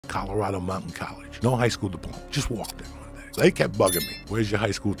Colorado Mountain College. No high school diploma. Just walked in one day. They kept bugging me. Where's your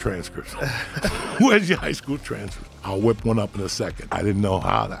high school transcripts? Where's your high school transcripts? I'll whip one up in a second. I didn't know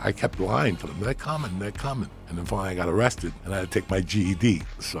how. I kept lying to them. They're coming, they're coming. And then finally I got arrested, and I had to take my GED.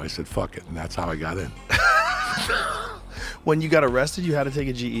 So I said, fuck it, and that's how I got in. When you got arrested, you had to take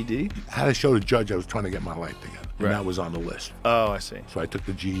a GED? I had to show the judge I was trying to get my life together. And that was on the list. Oh, I see. So I took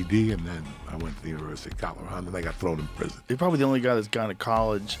the GED, and then I went to the University of Colorado, and then I got thrown in prison. You're probably the only guy that's gone to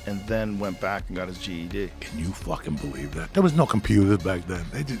college and then went back and got his GED. Can you fucking believe that? There was no computers back then.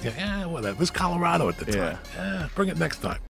 They just, yeah, whatever. It was Colorado at the time. Yeah, bring it next time.